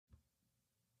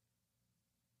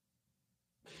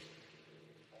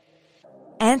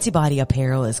Antibody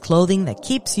Apparel is clothing that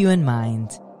keeps you in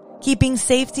mind, keeping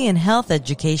safety and health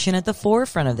education at the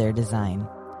forefront of their design.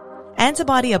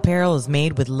 Antibody Apparel is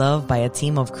made with love by a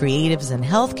team of creatives and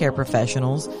healthcare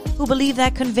professionals who believe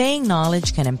that conveying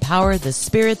knowledge can empower the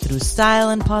spirit through style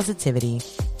and positivity.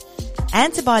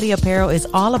 Antibody Apparel is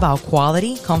all about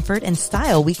quality, comfort, and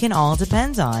style we can all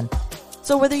depend on.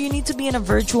 So whether you need to be in a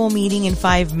virtual meeting in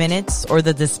 5 minutes or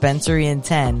the dispensary in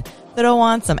 10, throw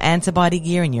on some Antibody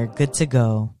gear and you're good to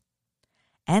go.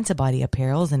 Antibody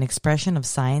Apparel is an expression of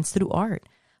science through art.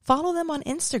 Follow them on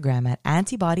Instagram at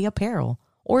Antibody Apparel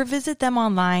or visit them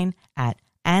online at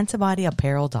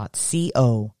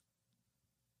antibodyapparel.co.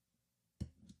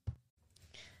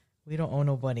 We don't owe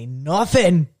nobody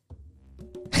nothing.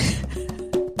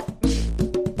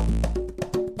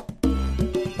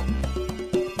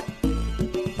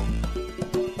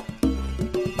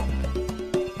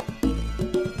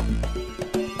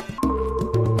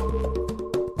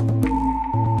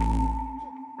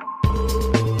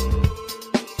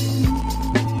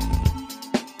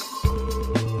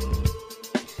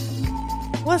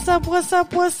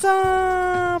 What's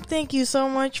up? Thank you so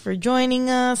much for joining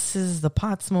us. This is the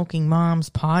Pot Smoking Moms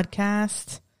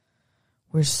podcast.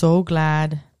 We're so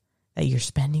glad that you're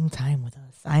spending time with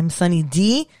us. I'm Sunny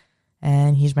D,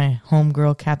 and he's my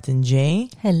homegirl, Captain J.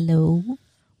 Hello.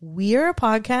 We're a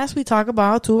podcast. We talk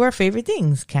about two of our favorite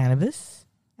things, cannabis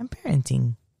and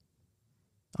parenting.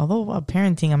 Although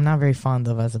parenting I'm not very fond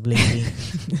of as of lately.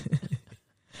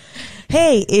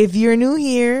 Hey, if you're new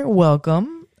here,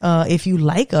 welcome. If you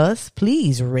like us,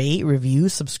 please rate, review,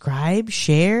 subscribe,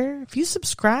 share. If you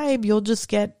subscribe, you'll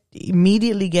just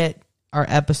immediately get our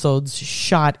episodes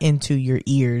shot into your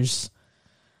ears.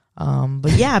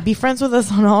 But yeah, be friends with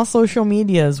us on all social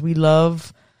medias. We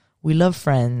love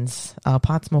friends.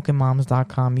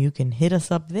 Potsmokingmoms.com. You can hit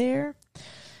us up there.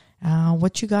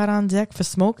 What you got on deck for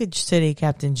smokage today,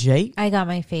 Captain J? I got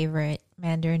my favorite,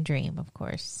 Mandarin Dream, of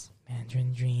course.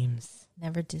 Mandarin Dreams.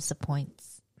 Never disappoints.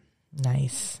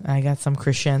 Nice. I got some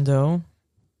Crescendo.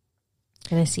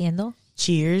 Creciendo.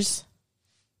 Cheers.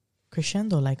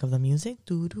 Crescendo, like of the music.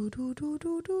 Do, do, do, do,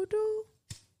 do, do, do.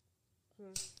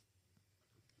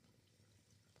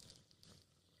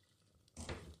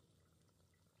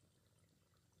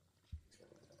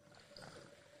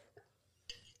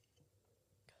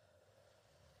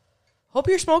 Hope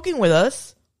you're smoking with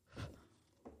us.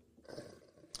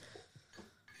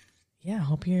 Yeah, I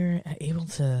hope you're able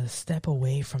to step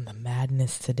away from the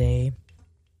madness today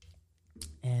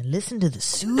and listen to the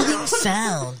soothing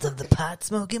sounds of the Pot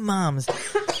Smoking Moms.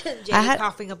 Jay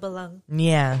coughing up a lung.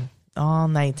 Yeah, all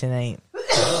night tonight.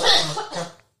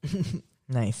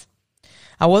 Nice.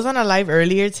 I was on a live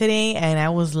earlier today, and I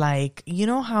was like, you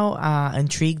know how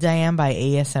intrigued I am by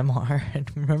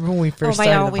ASMR? Remember when we first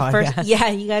started the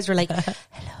podcast? You guys were like,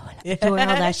 hello, doing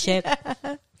all that shit.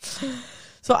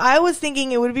 So I was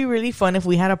thinking it would be really fun if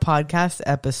we had a podcast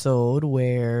episode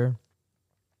where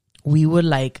we would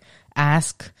like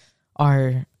ask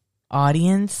our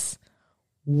audience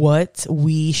what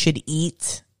we should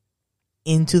eat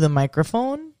into the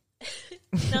microphone.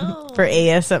 No.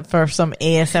 for some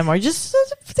ASMR, just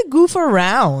to goof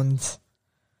around.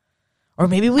 Or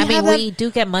maybe we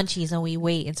do get munchies and we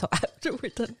wait until after we're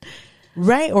done.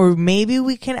 Right, or maybe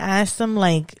we can ask them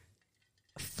like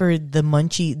for the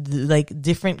munchie, like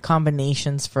different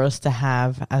combinations for us to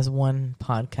have as one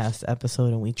podcast episode,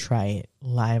 and we try it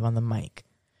live on the mic.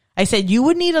 I said you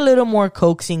would need a little more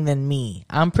coaxing than me.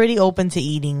 I'm pretty open to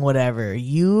eating whatever.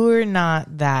 You're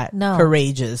not that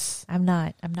courageous. I'm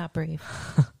not brave.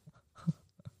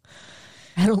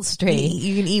 I don't stray.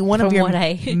 You can eat one of your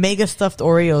mega stuffed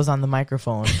Oreos on the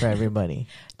microphone for everybody.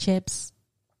 Chips.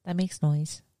 That makes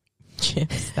noise.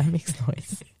 Chips. That makes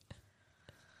noise.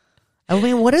 I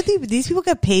mean, what are these people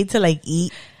get paid to like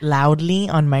eat loudly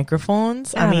on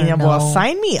microphones? I mean, well,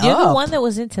 sign me up. You're the one that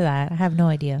was into that. I have no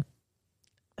idea.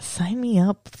 Sign me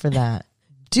up for that.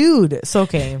 Dude, it's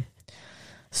okay.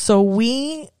 So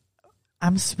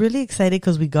I'm really excited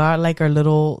because we got like our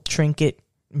little trinket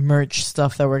merch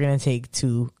stuff that we're going to take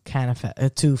to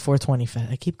CannaFest, to 420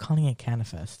 Fest. I keep calling it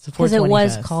CannaFest. Because it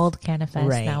was called CannaFest.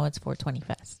 Right. Now it's 420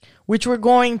 Fest. Which we're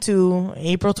going to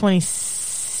April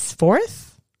 24th?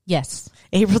 Yes.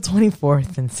 April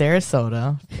 24th in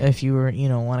Sarasota, if you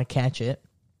want to catch it.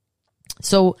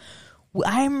 So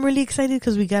I'm really excited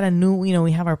because we got a new,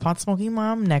 we have our Pot Smoking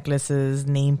Mom necklaces,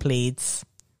 nameplates.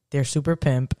 They're super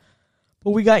pimp.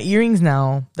 But we got earrings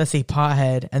now that say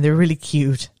pothead, and they're really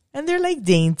cute. And they're like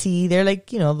dainty. They're like,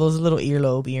 those little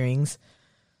earlobe earrings.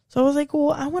 So I was like,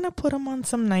 well, I want to put them on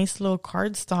some nice little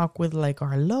cardstock with like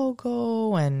our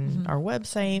logo and our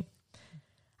website.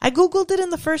 I Googled it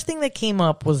and the first thing that came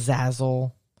up was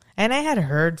Zazzle. And I had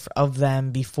heard of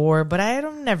them before, but I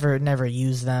don't never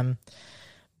used them.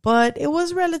 But it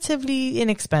was relatively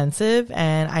inexpensive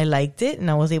and I liked it and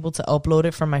I was able to upload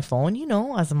it from my phone. You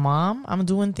know, as a mom, I'm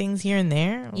doing things here and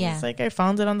there. Yeah. It's like I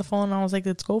found it on the phone and I was like,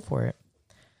 let's go for it.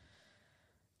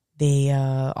 They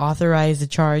authorized a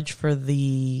charge for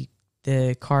the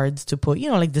cards to put,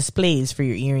 like displays for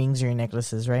your earrings or your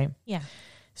necklaces, right? Yeah.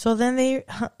 So then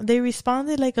they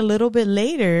responded like a little bit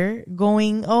later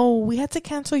going, oh, we had to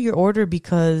cancel your order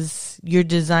because your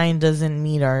design doesn't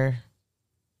meet our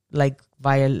it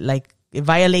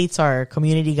violates our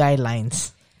community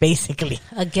guidelines, basically.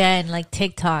 Again, like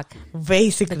TikTok.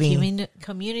 Basically. The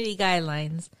community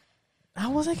guidelines. I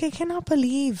was like, I cannot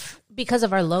believe. Because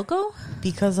of our logo?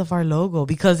 Because of our logo.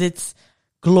 Because it's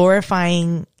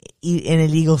glorifying an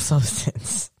illegal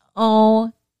substance.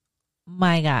 Oh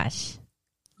my gosh.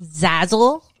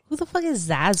 Zazzle? Who the fuck is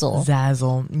Zazzle?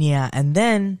 Zazzle. Yeah. And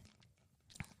then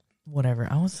whatever.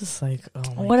 I was just like, oh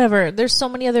my whatever. God. There's so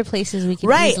many other places we can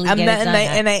easily get it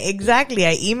done.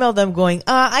 I emailed them going,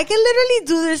 I can literally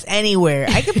do this anywhere.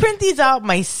 I can print these out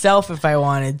myself if I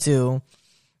wanted to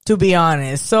be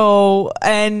honest. So,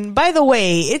 and by the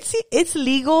way, it's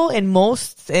legal in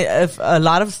a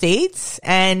lot of states,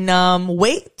 and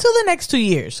wait till the next 2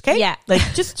 years, okay? Yeah.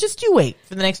 Like just you wait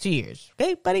for the next 2 years,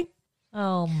 okay, buddy?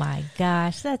 Oh my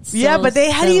gosh, that's so yeah, but they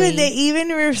silly. even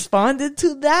responded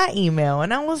to that email,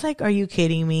 and I was like, "Are you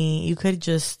kidding me? You could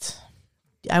just."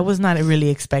 I was not really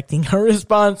expecting a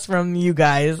response from you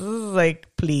guys. This is like,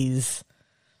 please.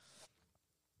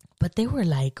 But they were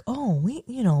like, "Oh,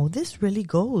 this really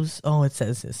goes." Oh, it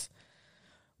says this.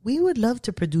 We would love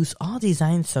to produce all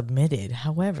designs submitted.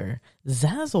 However,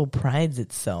 Zazzle prides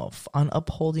itself on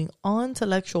upholding all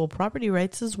intellectual property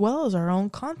rights as well as our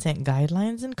own content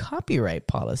guidelines and copyright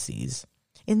policies.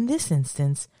 In this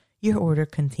instance, your order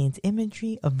contains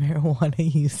imagery of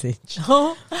marijuana usage.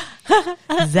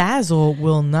 Zazzle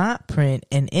will not print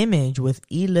an image with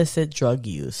illicit drug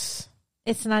use.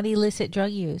 It's not illicit drug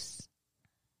use.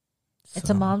 It's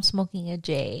a mom smoking a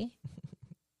J.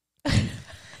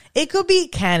 It could be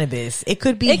cannabis. It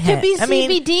could be hemp. Could be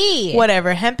CBD.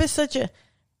 Whatever. Hemp is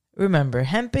remember,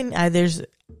 hemp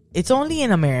it's only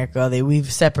in America that we've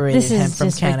separated hemp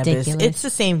from cannabis. Ridiculous. It's the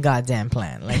same goddamn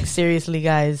plant. Like, seriously,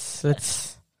 guys,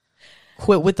 let's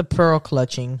quit with the pearl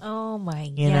clutching. Oh my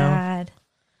God. Know?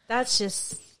 That's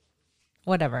just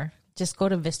whatever. Just go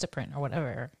to Vistaprint or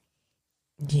whatever.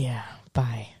 Yeah.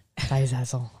 Bye. Bye,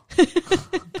 Zazzle.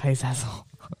 Bye, Zazzle.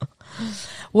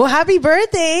 Well, happy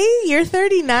birthday. You're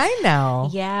 39 now.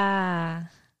 Yeah.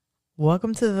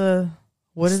 Welcome to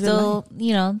what is it like?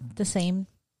 Still, the same.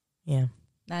 Yeah.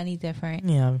 Not any different.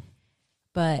 Yeah.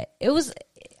 But it was,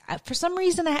 for some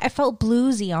reason, I felt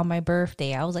bluesy on my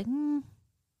birthday. I was like, And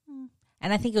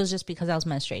I think it was just because I was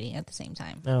menstruating at the same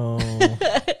time. Oh.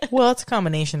 Well, it's a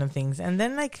combination of things. And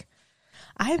then,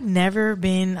 I've never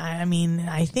been,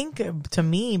 I think to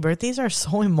me, birthdays are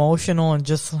so emotional and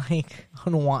just I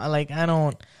don't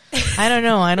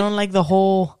know. I don't like the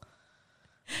whole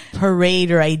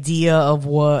parade or idea of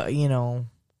what, I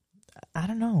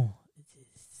don't know.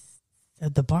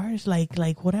 The bar is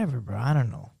like whatever, bro. I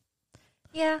don't know.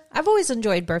 Yeah. I've always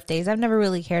enjoyed birthdays. I've never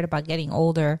really cared about getting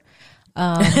older.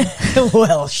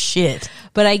 Well, shit.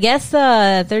 But I guess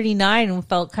 39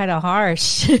 felt kind of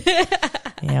harsh.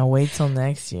 Yeah, wait till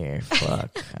next year.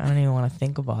 Fuck. I don't even want to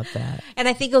think about that. And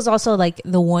I think it was also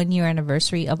the 1 year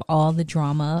anniversary of all the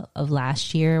drama of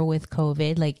last year with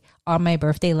COVID. On my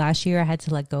birthday last year, I had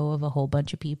to let go of a whole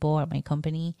bunch of people at my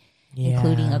company,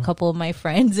 including a couple of my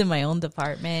friends in my own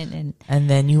department. And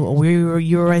then you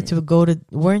were right to go to,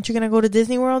 weren't you going to go to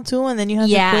Disney World too? And then you had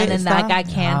to quit and then that got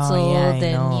canceled.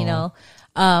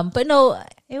 But no,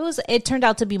 it turned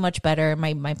out to be much better.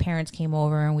 My parents came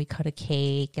over and we cut a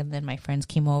cake, and then my friends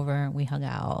came over and we hung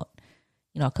out.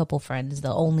 A couple friends,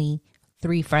 the only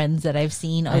 3 friends that I've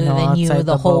seen other than you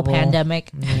the whole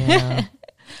pandemic. Yeah.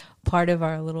 Part of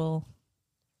our little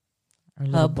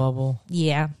bubble.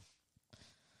 Yeah.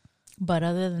 But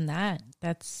other than that,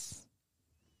 that's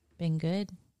been good.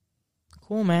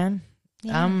 Cool, man.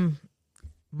 Yeah.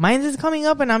 Mine is coming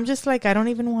up and I'm just I don't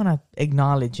even want to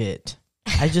acknowledge it.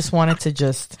 I just wanted to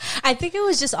just. I think it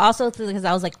was just also because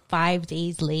I was 5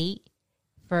 days late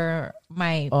for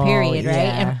my period, right?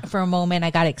 And for a moment,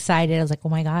 I got excited. I was like, "Oh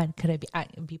my god, could I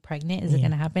be pregnant? Is it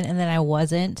going to happen?" And then I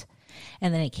wasn't,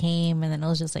 and then it came, and then it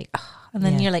was just and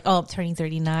then you're like, "Oh, I'm turning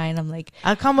 39." I'm like,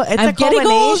 it's a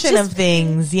combination of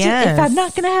things. Yeah, if I'm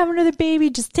not going to have another baby,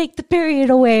 just take the period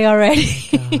away already.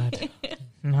 God.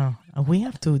 No, we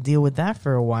have to deal with that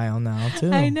for a while now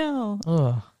too. I know.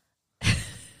 Ugh.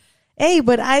 Hey,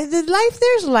 but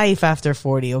there's life after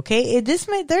 40, okay?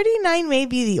 39 may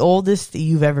be the oldest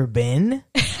you've ever been.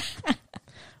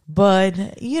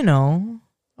 But, you know,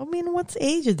 I mean, what's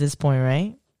age at this point,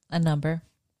 right? A number.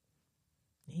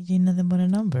 Age ain't nothing but a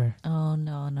number. Oh,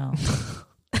 no.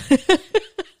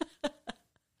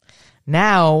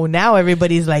 Now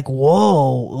everybody's like,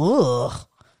 whoa, ugh.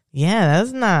 Yeah,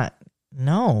 that's not,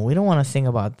 no, we don't want to sing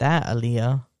about that,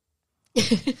 Aaliyah.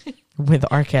 With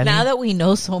R. Kelly. Now that we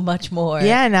know so much more.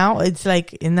 Yeah, now it's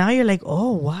like, and now you're like,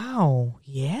 oh, wow,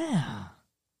 yeah.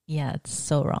 Yeah, it's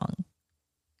so wrong.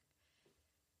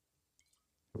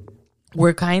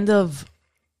 We're kind of.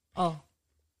 Oh,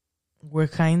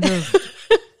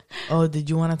 did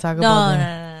you want to talk about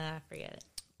that? No, forget it.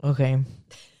 Okay.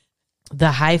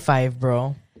 The high five,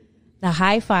 bro. The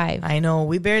high five. I know,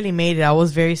 we barely made it. I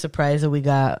was very surprised that we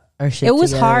got our shit together. It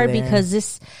was hard there. because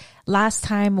this last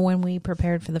time when we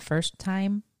prepared for the first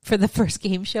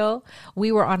game show,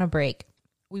 we were on a break.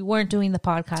 We weren't doing the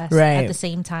podcast at the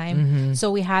same time. Mm-hmm.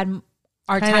 So we had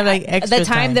our kind time, like extra the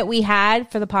time that we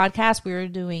had for the podcast, we were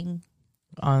doing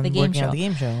on the game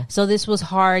show. So this was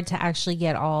hard to actually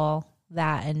get all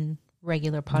that and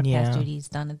regular podcast duties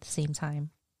done at the same time.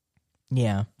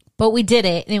 Yeah. But we did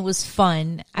it, and it was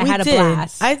fun. I had a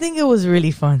blast. I think it was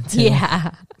really fun, too.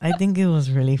 Yeah. I think it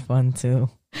was really fun, too.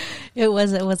 It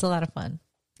was a lot of fun.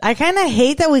 I kind of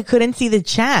hate that we couldn't see the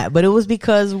chat, but it was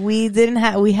because we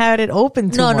had it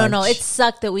open too much. No. It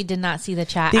sucked that we did not see the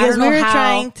chat. Because we were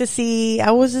trying to see,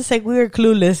 I was just like, we were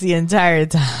clueless the entire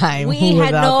time. We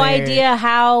had no idea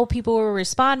how people were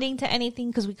responding to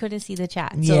anything because we couldn't see the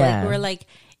chat. So we were like,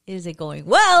 is it going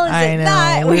well? Is it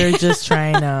not? We were just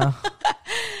trying to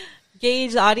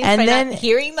gauge the audience by not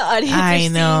hearing the audience or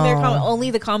seeing their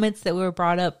only the comments that were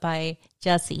brought up by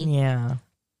Jesse. Yeah.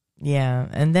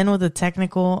 And then with the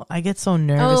technical, I get so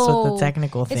nervous with the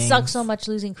technical things. It sucks so much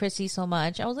losing Chrissy so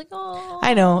much. I was like, oh.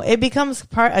 I know. It becomes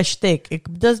a shtick.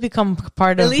 It does become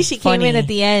part of At least she came in at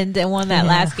the end and won that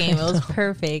last game. It was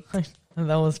perfect.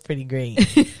 That was pretty great.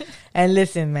 And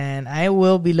listen, man, I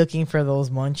will be looking for those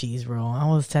munchies, bro. I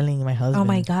was telling my husband. Oh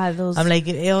my God. I'm like,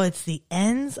 it's the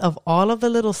ends of all of the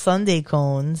little sundae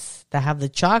cones that have the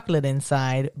chocolate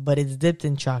inside, but it's dipped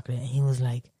in chocolate. And he was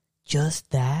like,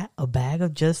 just that? A bag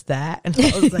of just that? And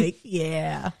I was like,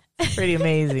 yeah, pretty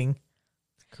amazing.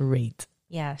 Great.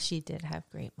 Yeah, she did have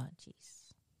great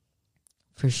munchies.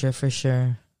 For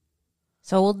sure.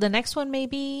 So the next one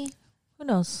maybe, who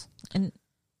knows, in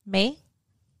May?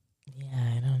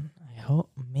 Yeah, I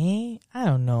hope May? I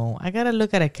don't know. I got to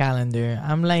look at a calendar.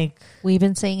 I'm like. We've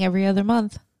been saying every other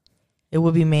month. It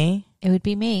would be May? It would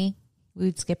be May. We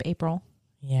would skip April.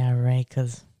 Yeah, right,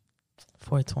 because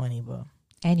 420, but.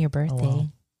 And your birthday. Oh,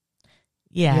 well.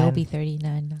 Yeah. You'll be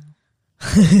 39 now.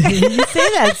 You say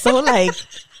that so like,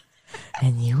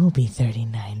 and you will be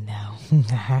 39 now.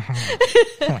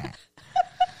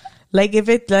 like if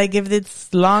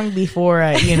it's long before,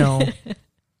 I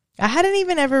hadn't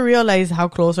even ever realized how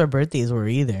close our birthdays were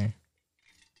either.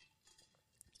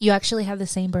 You actually have the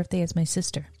same birthday as my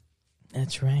sister.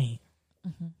 That's right.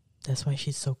 Mm-hmm. That's why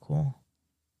she's so cool.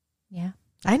 Yeah.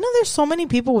 I know there's so many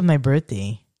people with my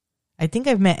birthday. I think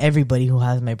I've met everybody who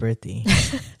has my birthday.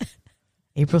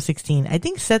 April 16. I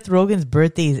think Seth Rogen's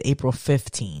birthday is April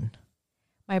 15.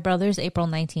 My brother's April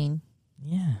 19.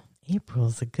 Yeah.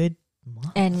 April's a good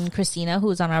month. And Christina,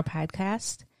 who's on our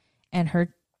podcast, and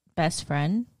her best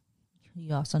friend, who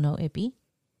you also know, Ippy,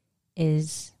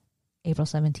 is April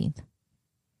 17th.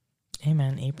 Hey,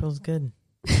 man. April's good.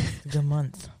 It's a good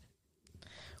month.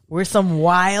 We're some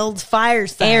wild fire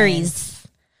signs. Aries.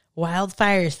 Wild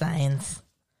fire signs.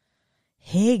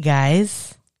 Hey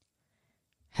guys,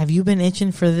 have you been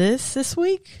itching for this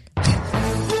week?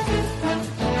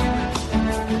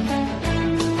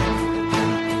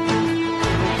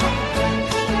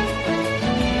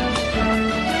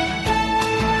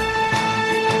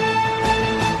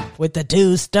 With the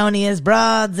two stoniest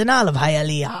broads in all of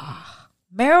Hialeah.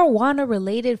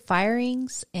 Marijuana-related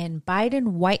firings in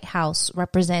Biden White House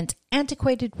represent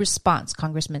antiquated response,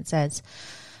 Congressman says.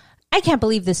 I can't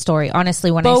believe this story,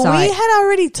 honestly, when I saw it. But we had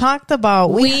already talked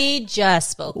about... We just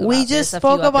spoke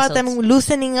about them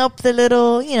loosening up the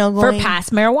little, going... For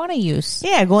past marijuana use.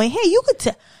 Yeah, going, hey, you could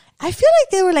tell... I feel like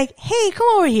they were like, hey, come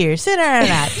over here, sit down on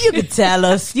that. You could tell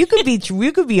us. You could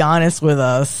be honest with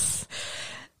us.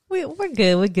 We're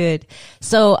good.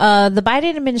 So the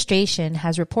Biden administration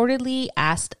has reportedly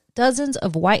asked dozens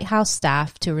of White House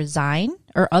staff to resign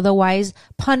or otherwise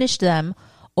punish them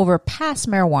over past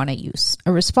marijuana use,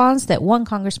 a response that one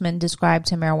congressman described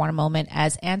to Marijuana Moment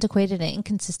as antiquated and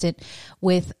inconsistent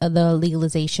with the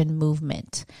legalization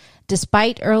movement.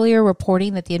 Despite earlier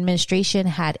reporting that the administration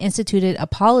had instituted a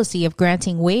policy of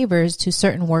granting waivers to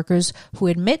certain workers who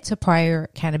admit to prior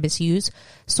cannabis use,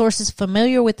 sources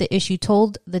familiar with the issue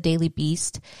told the Daily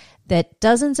Beast that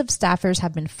dozens of staffers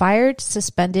have been fired,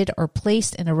 suspended, or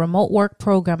placed in a remote work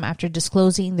program after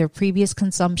disclosing their previous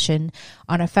consumption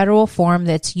on a federal form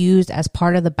that's used as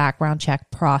part of the background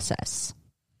check process.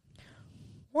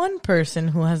 One person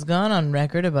who has gone on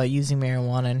record about using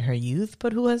marijuana in her youth,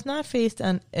 but who has not faced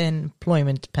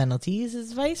employment penalties,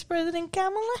 is Vice President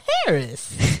Kamala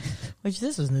Harris, which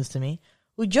this was news to me,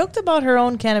 who joked about her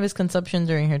own cannabis consumption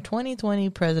during her 2020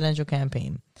 presidential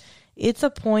campaign. It's a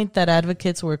point that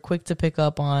advocates were quick to pick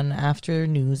up on after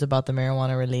news about the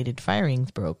marijuana-related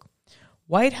firings broke.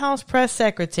 White House Press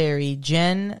Secretary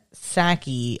Jen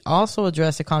Psaki also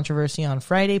addressed a controversy on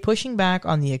Friday, pushing back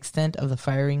on the extent of the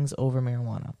firings over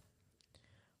marijuana.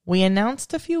 We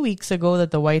announced a few weeks ago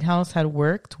that the White House had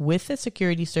worked with the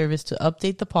security service to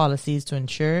update the policies to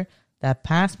ensure that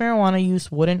past marijuana use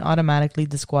wouldn't automatically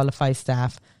disqualify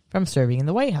staff from serving in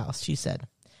the White House, she said.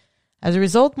 As a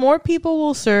result, more people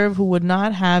will serve who would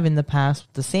not have in the past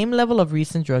with the same level of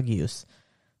recent drug use.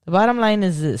 The bottom line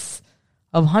is this.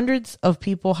 Of hundreds of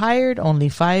people hired, only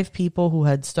 5 people who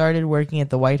had started working at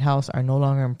the White House are no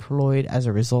longer employed as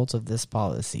a result of this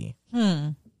policy.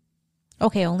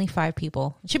 Okay, only 5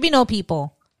 people. It should be no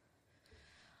people.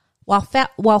 While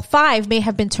 5 may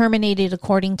have been terminated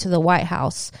according to the White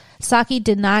House, Psaki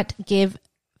did not give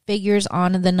figures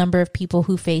on the number of people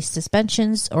who faced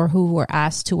suspensions or who were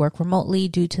asked to work remotely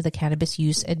due to the cannabis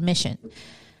use admission.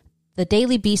 The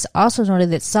Daily Beast also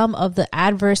noted that some of the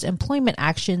adverse employment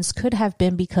actions could have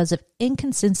been because of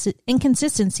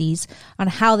inconsistencies on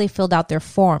how they filled out their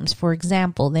forms. For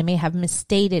example, they may have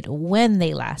misstated when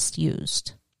they last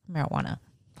used marijuana.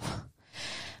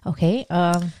 Okay.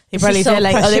 They probably said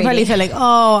like, yeah,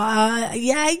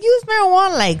 I used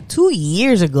marijuana like 2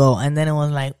 years ago, and then it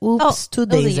was like, oops, 2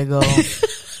 days ago.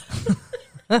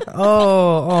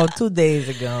 2 days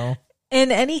ago. In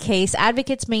any case,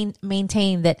 advocates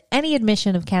maintain that any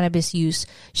admission of cannabis use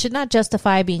should not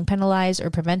justify being penalized or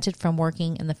prevented from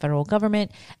working in the federal government,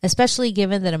 especially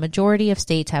given that a majority of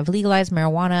states have legalized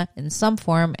marijuana in some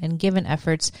form and given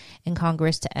efforts in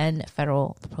Congress to end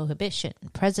federal prohibition.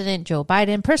 President Joe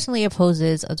Biden personally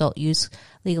opposes adult use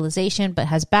legalization, but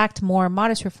has backed more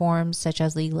modest reforms such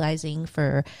as legalizing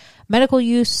for medical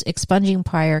use, expunging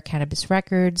prior cannabis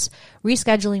records,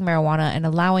 rescheduling marijuana, and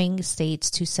allowing states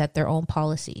to set their own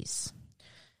policies.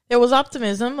 There was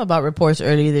optimism about reports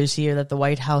earlier this year that the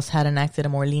White House had enacted a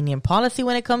more lenient policy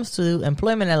when it comes to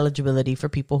employment eligibility for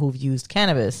people who've used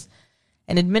cannabis.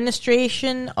 An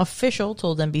administration official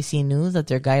told NBC News that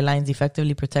their guidelines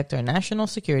effectively protect our national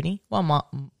security while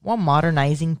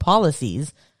modernizing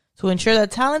policies to ensure that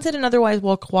talented and otherwise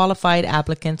well-qualified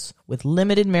applicants with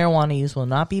limited marijuana use will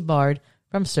not be barred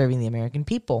from serving the American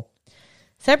people.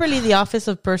 Separately, the Office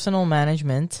of Personnel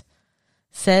Management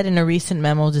said in a recent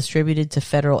memo distributed to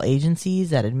federal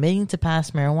agencies that admitting to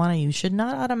past marijuana use should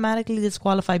not automatically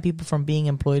disqualify people from being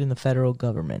employed in the federal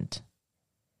government.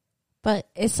 But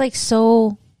it's like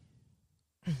so...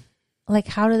 Like,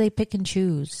 how do they pick and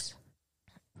choose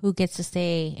who gets to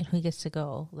stay and who gets to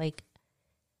go? Like...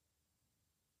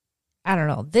 I don't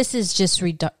know. This is just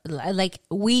like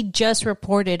we just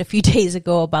reported a few days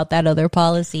ago about that other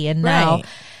policy, and now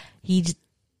he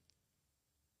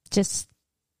just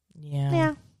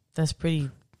yeah. That's pretty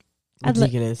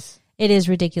ridiculous. It is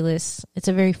ridiculous. It's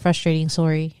a very frustrating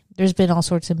story. There's been all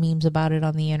sorts of memes about it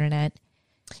on the internet.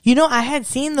 You know, I had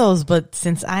seen those, but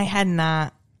since I had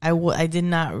not, I did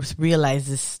not realize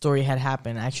this story had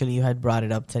happened. Actually, you had brought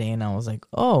it up today, and I was like,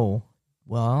 oh,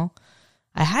 well,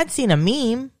 I had seen a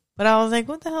meme. But I was like,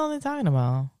 what the hell are they talking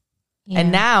about? Yeah.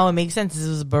 And now it makes sense. This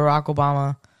was a Barack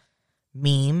Obama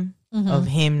meme of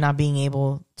him not being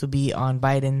able to be on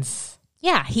Biden's.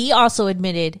 Yeah, he also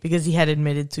admitted. Because he had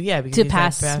admitted to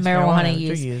pass marijuana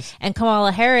use. And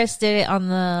Kamala Harris did it on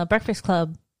the Breakfast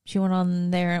Club. She went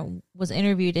on there and was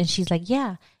interviewed, and she's like,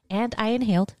 yeah, and I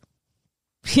inhaled.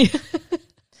 Do you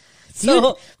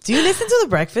listen to the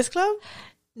Breakfast Club?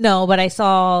 No, but I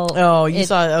saw. Oh, you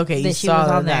saw. Okay, you she saw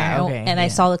was on that. there, okay, and I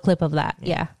saw the clip of that.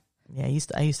 Yeah. I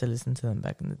used to listen to them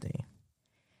back in the day.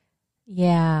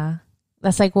 Yeah,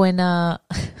 that's like when the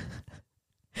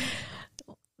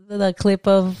clip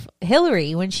of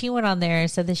Hillary when she went on there and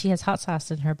said that she has hot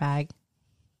sauce in her bag.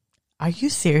 Are you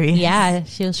serious? Yeah,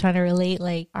 she was trying to relate.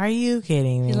 Like, are you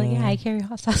kidding me? She's like, yeah, I carry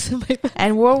hot sauce in my bag.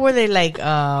 And what were they like?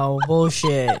 Oh,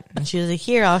 bullshit! And she was like,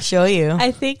 here, I'll show you.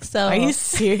 I think so. Are you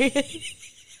serious?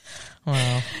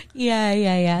 Wow.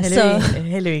 Yeah.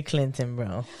 Hillary Clinton,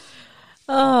 bro.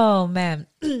 Oh, man.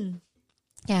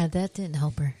 Yeah, that didn't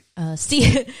help her. Our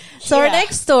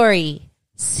next story.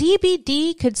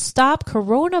 CBD could stop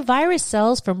coronavirus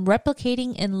cells from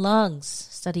replicating in lungs.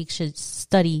 Study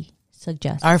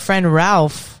suggests. Our friend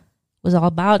Ralph was all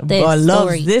about this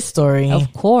loves this story.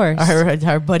 Of course.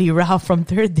 Our buddy Ralph from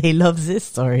Third Day loves this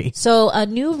story. So a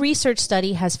new research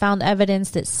study has found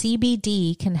evidence that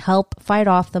CBD can help fight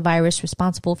off the virus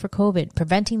responsible for COVID,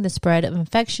 preventing the spread of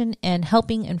infection and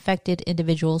helping infected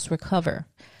individuals recover.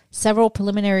 Several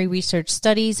preliminary research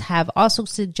studies have also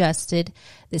suggested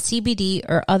that CBD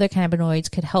or other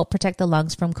cannabinoids could help protect the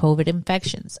lungs from COVID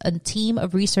infections. A team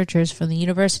of researchers from the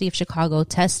University of Chicago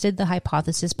tested the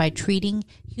hypothesis by treating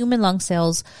human lung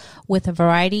cells with a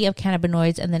variety of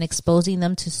cannabinoids and then exposing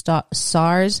them to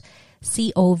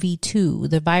SARS-CoV-2,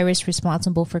 the virus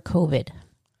responsible for COVID.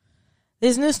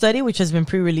 This new study, which has been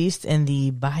pre-released in the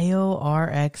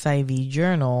bioRxiv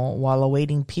journal while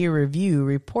awaiting peer review,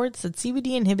 reports that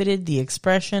CBD inhibited the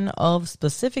expression of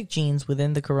specific genes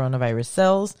within the coronavirus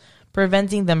cells,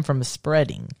 preventing them from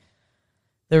spreading.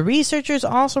 The researchers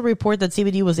also report that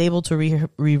CBD was able to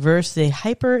reverse the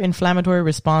hyperinflammatory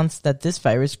response that this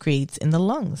virus creates in the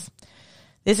lungs.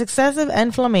 This excessive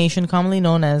inflammation, commonly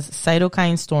known as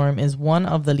cytokine storm, is one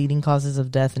of the leading causes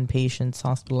of death in patients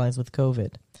hospitalized with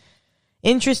COVID.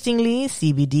 Interestingly,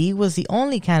 CBD was the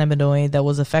only cannabinoid that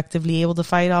was effectively able to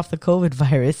fight off the COVID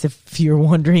virus, if you're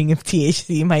wondering if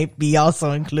THC might be also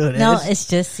included. No, it's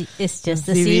just the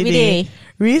CBD.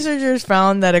 Researchers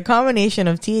found that a combination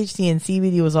of THC and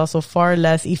CBD was also far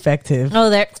less effective. Oh,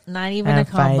 they're not even a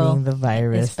combo. Fighting the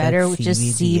virus. It's better with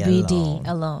just CBD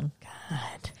alone.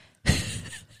 God.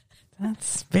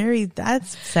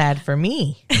 That's sad for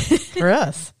me, for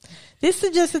us. This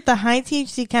suggests that the high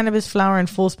THC cannabis flower and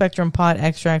full spectrum pot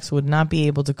extracts would not be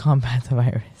able to combat the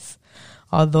virus,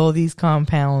 although these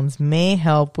compounds may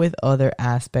help with other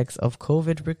aspects of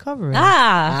COVID recovery. So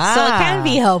it can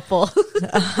be helpful.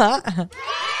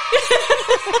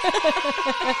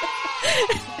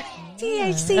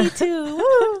 THC too.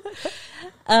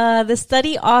 The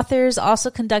study authors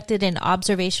also conducted an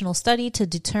observational study to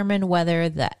determine whether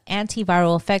the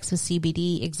antiviral effects of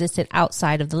CBD existed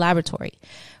outside of the laboratory.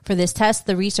 For this test,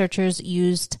 the researchers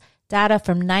used data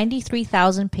from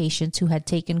 93,000 patients who had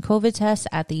taken COVID tests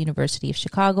at the University of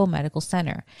Chicago Medical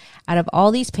Center. Out of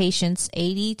all these patients,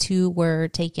 82 were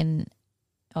taken,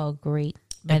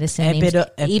 medicine names,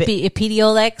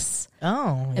 Epidiolex.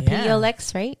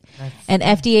 Epidiolex, right? An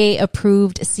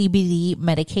FDA-approved CBD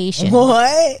medication.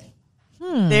 What?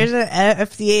 There's an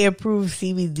FDA-approved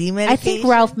CBD medication? I think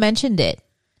Ralph mentioned it.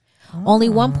 Only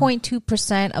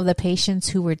 1.2% of the patients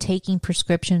who were taking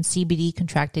prescription CBD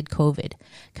contracted COVID,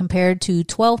 compared to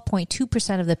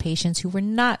 12.2% of the patients who were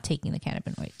not taking the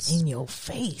cannabinoids. In your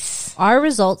face. Our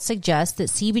results suggest that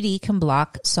CBD can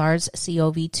block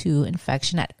SARS-CoV-2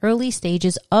 infection at early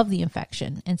stages of the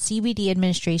infection, and CBD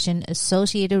administration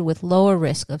associated with lower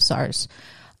risk of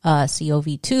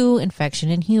SARS-CoV-2 infection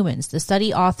in humans. The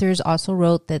study authors also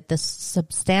wrote that the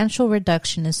substantial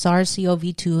reduction in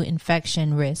SARS-CoV-2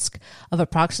 infection risk of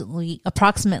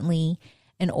approximately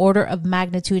an order of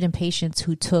magnitude in patients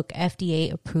who took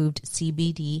FDA-approved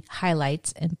CBD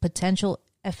highlights and potential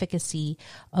efficacy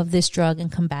of this drug in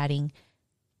combating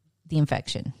the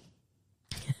infection.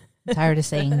 I'm tired of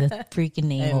saying the freaking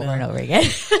name over and over again.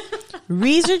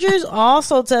 Researchers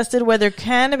also tested whether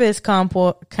cannabis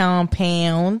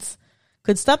compounds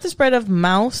could stop the spread of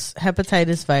mouse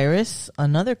hepatitis virus,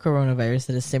 another coronavirus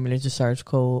that is similar to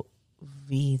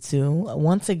SARS-CoV-2.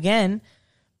 Once again,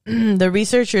 the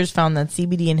researchers found that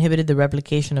CBD inhibited the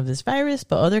replication of this virus,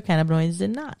 but other cannabinoids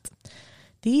did not.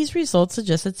 These results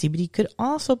suggest that CBD could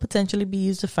also potentially be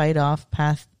used to fight off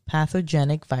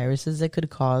pathogenic viruses that could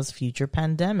cause future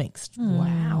pandemics.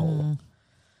 Wow.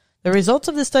 The results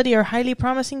of the study are highly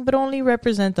promising, but only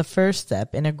represent the first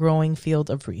step in a growing field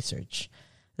of research.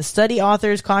 The study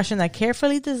authors caution that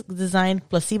carefully designed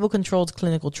placebo-controlled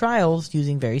clinical trials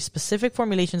using very specific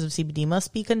formulations of CBD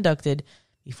must be conducted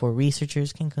before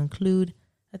researchers can conclude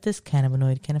that this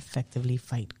cannabinoid can effectively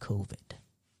fight COVID.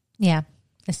 Yeah,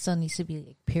 it still needs to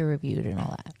be peer-reviewed and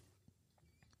all that.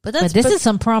 But this is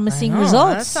some promising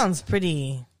results. That sounds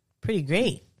pretty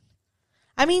great.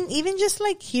 I mean, even just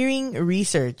like hearing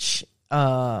research,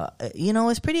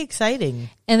 it's pretty exciting.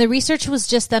 And the research was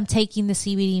just them taking the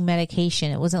CBD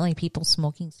medication. It wasn't like people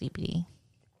smoking CBD.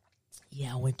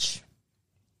 Yeah, which,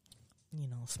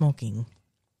 smoking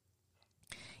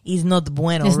is not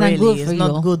bueno, it's really. Not good it's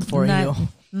not good for you.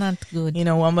 Not good.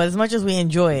 But as much as we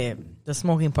enjoy it, the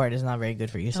smoking part is not very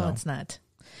good for you. No, it's not.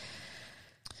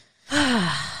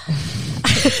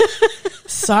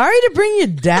 Sorry to bring you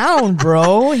down,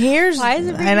 bro. Here's Why is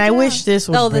it and I wish this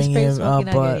would bring you up,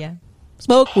 but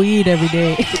smoke weed every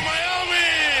day.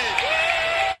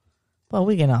 Well,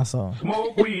 we can also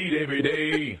smoke weed every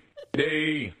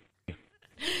day.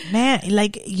 Man,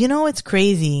 like, it's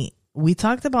crazy. We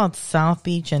talked about South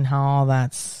Beach and how all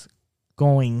that's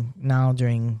going now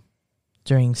during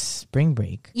spring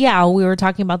break. Yeah, we were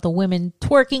talking about the women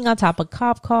twerking on top of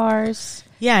cop cars.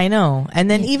 Yeah, I know. And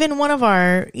then even one of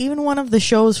the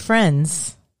show's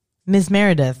friends, Miss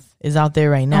Meredith, is out there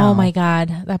right now. Oh my God,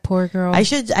 that poor girl. I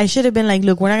should have been like,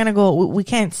 look, we're not gonna go. We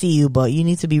can't see you, but you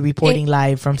need to be reporting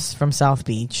live from South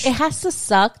Beach. It has to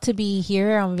suck to be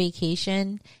here on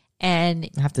vacation and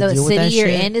have to the deal with city that you're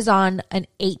shit. in is on an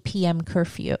 8 p.m.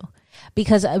 curfew.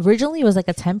 Because originally it was like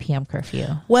a 10 p.m. curfew.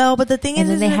 Well, but the thing is, and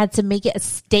then they had to make it a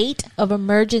state of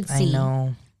emergency. I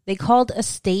know. They called a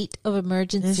state of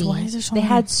emergency. Why is there so they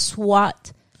many? had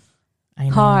SWAT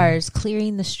cars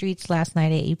clearing the streets last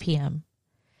night at 8 p.m.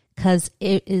 because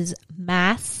it is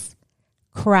mass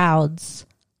crowds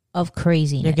of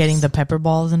craziness. They're getting the pepper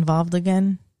balls involved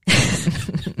again.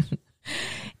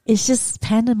 It's just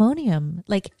pandemonium.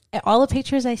 Like all the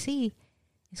pictures I see,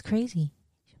 it's crazy.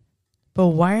 But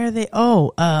why are they?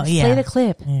 Yeah. Play the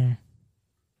clip. Yeah.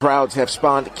 Crowds have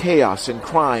spawned chaos and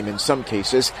crime in some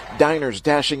cases, diners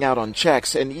dashing out on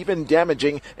checks and even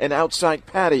damaging an outside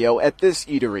patio at this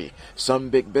eatery. Some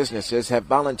big businesses have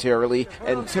voluntarily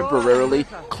and temporarily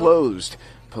closed.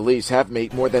 Police have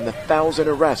made more than 1,000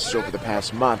 arrests over the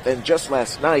past month, and just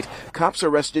last night, cops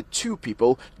arrested 2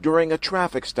 people during a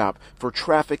traffic stop for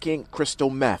trafficking crystal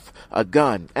meth. A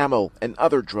gun, ammo, and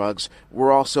other drugs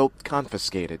were also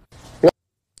confiscated.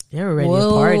 They were ready to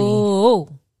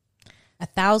party.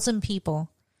 1,000 people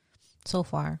so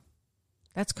far.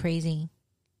 That's crazy.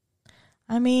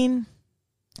 I mean,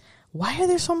 why are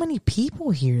there so many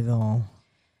people here, though?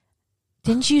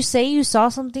 Didn't you say you saw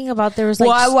something about there was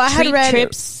like street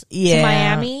trips to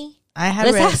Miami? I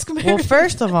had ask Meredith. Well,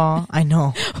 first of all, I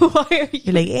know. Why are you?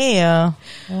 You're like, hey,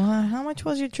 how much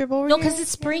was your trip over No, here? because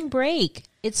it's spring break.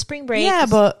 It's spring break. Yeah,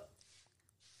 but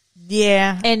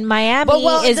yeah. And Miami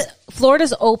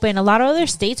Florida's open. A lot of other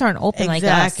states aren't open like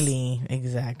us.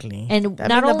 Exactly. And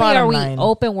not only are we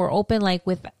open, we're open like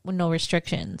with no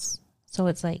restrictions. So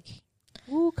it's like,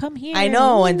 ooh, come here. I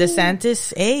know. Ooh. And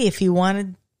DeSantis, if he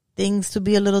wanted things to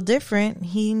be a little different,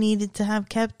 he needed to have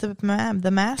kept the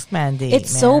mask mandate. It's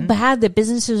so bad that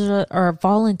businesses are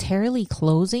voluntarily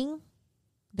closing.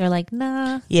 They're like,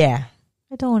 nah. Yeah.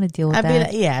 I don't want to deal with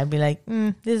that. I'd be like,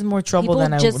 this is more trouble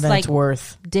People than it's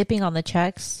worth. Dipping on the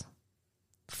checks.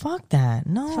 Fuck that.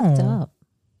 No. It's fucked up.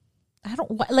 I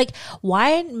don't like.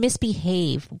 Why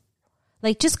misbehave?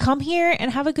 Like, just come here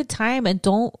and have a good time and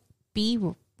don't be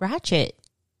ratchet.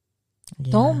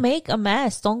 Yeah. Don't make a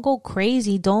mess. Don't go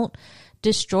crazy. Don't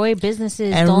destroy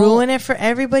businesses and ruin it for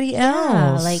everybody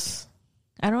else. Yeah, like,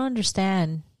 I don't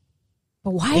understand.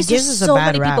 But why is there so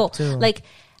many people? Too. Like,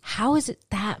 how is it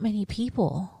that many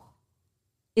people?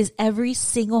 Is every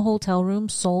single hotel room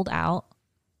sold out?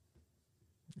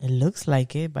 It looks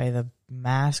like it by the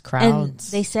mass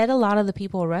crowds. And they said a lot of the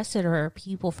people arrested are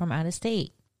people from out of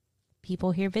state.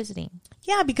 People here visiting.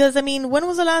 Yeah, because, I mean, when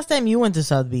was the last time you went to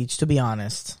South Beach, to be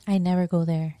honest? I never go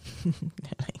there.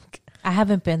 I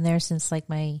haven't been there since, like,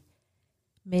 my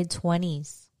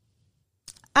mid-20s.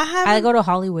 I go to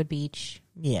Hollywood Beach.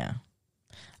 Yeah.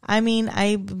 I mean,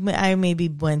 I maybe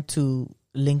went to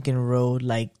Lincoln Road,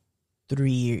 like,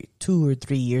 2 or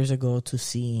 3 years ago to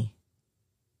see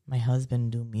my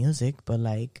husband do music, but,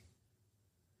 like...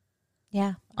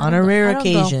 Yeah. On a rare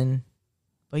occasion.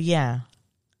 But, yeah.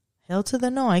 Hell to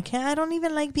the no. I don't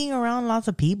even like being around lots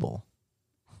of people.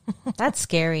 That's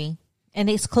scary. And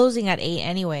it's closing at 8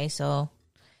 anyway, so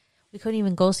we couldn't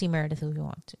even go see Meredith if we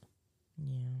want to.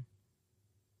 Yeah.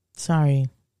 Sorry,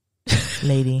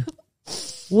 lady.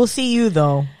 We'll see you,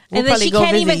 though. And then she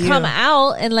can't even come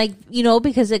out and, like,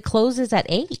 because it closes at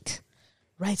 8.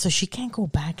 Right, so she can't go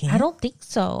back in. I don't think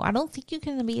so. I don't think you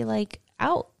can be, like,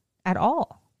 out at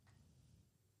all.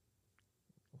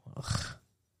 Ugh.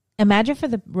 Imagine for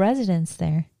the residents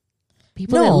there.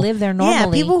 People that live there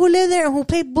normally. Yeah, people who live there, who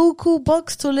pay buku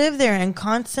bucks to live there and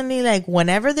constantly, like,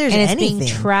 whenever there's anything. Being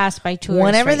trashed by tourists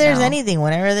whenever there's now. Anything,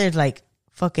 whenever there's, like,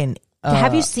 fucking...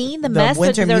 Have you seen the mess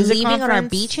that they're leaving conference? on our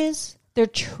beaches? They're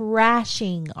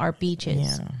trashing our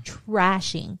beaches. Yeah.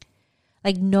 Trashing.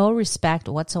 Like, no respect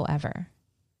whatsoever.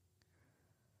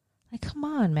 Like, come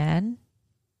on, man.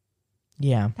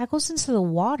 Yeah. That goes into the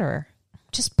water.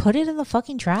 Just put it in the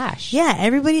fucking trash. Yeah,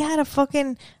 everybody had a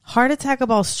fucking heart attack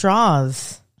about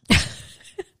straws.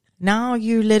 Now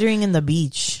you're littering in the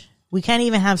beach. We can't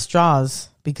even have straws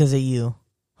because of you.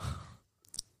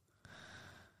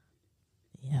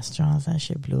 Straws, that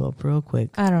shit blew up real quick.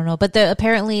 I don't know, but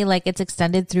apparently, like, it's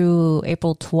extended through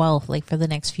April 12th, like, for the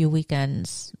next few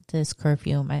weekends, this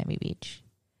curfew in Miami Beach.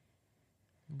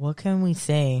 What can we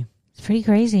say? It's pretty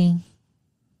crazy.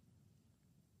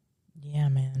 Yeah,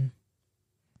 man.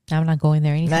 I'm not going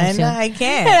there anytime soon. I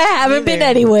can't. I haven't been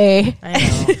anyway.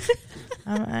 I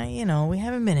know. You know, we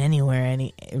haven't been anywhere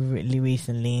really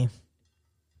recently.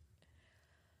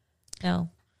 No,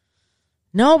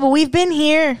 but we've been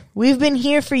here. We've been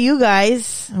here for you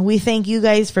guys. We thank you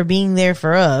guys for being there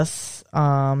for us.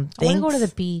 I want to go to the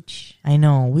beach. I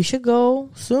know. We should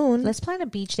go soon. Let's plan a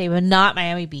beach day, but not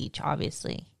Miami Beach,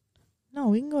 obviously. No,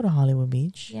 we can go to Hollywood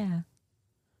Beach. Yeah.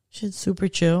 Shit's super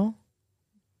chill.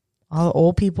 All the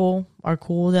old people are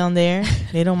cool down there.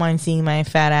 They don't mind seeing my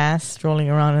fat ass strolling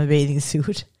around in a bathing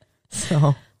suit.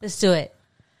 So let's do it.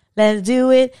 Let's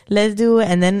do it.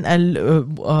 And then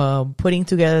putting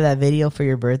together that video for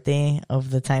your birthday of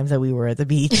the times that we were at the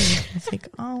beach. It's like,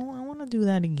 oh, I want to do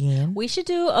that again. We should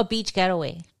do a beach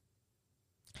getaway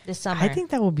this summer. I think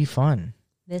that would be fun.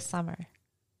 This summer.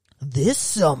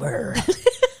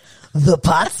 The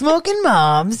pot smoking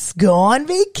moms go on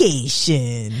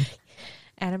vacation.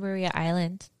 Anna Maria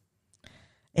Island.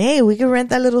 Hey, we could rent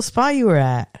that little spot you were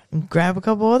at and grab a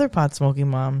couple other pot smoking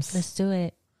moms. Let's do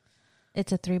it.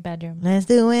 It's a 3-bedroom. Let's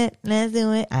do it.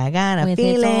 I got a with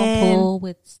feeling. With its own pool,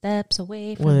 with steps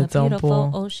away from the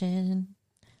beautiful ocean.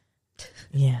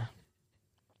 Yeah.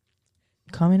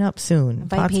 Coming up soon.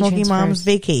 Invite Pot Smoking Mom's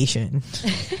vacation.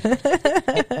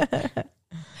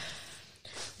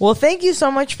 Well, thank you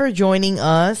so much for joining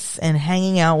us and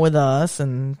hanging out with us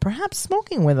and perhaps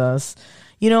smoking with us.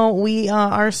 You know, we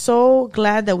are so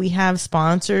glad that we have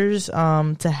sponsors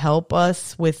to help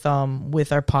us with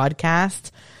our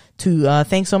podcast.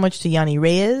 Thanks so much to Yanni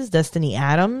Reyes, Destiny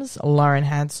Adams, Lauren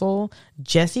Hansel,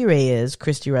 Jesse Reyes,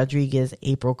 Christy Rodriguez,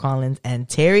 April Collins, and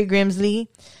Terry Grimsley,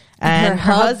 and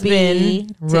her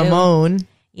husband, Ramon.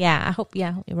 Yeah,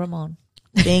 Ramon.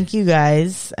 Thank you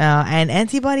guys. And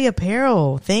Antibody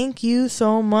Apparel, thank you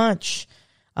so much.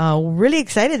 Really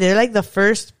excited. They're like the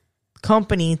first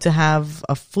company to have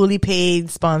a fully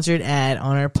paid sponsored ad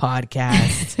on our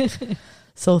podcast.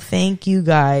 So thank you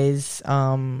guys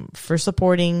for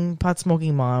supporting Pot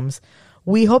Smoking Moms.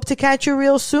 We hope to catch you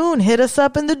real soon. Hit us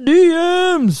up in the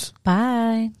DMs.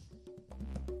 Bye.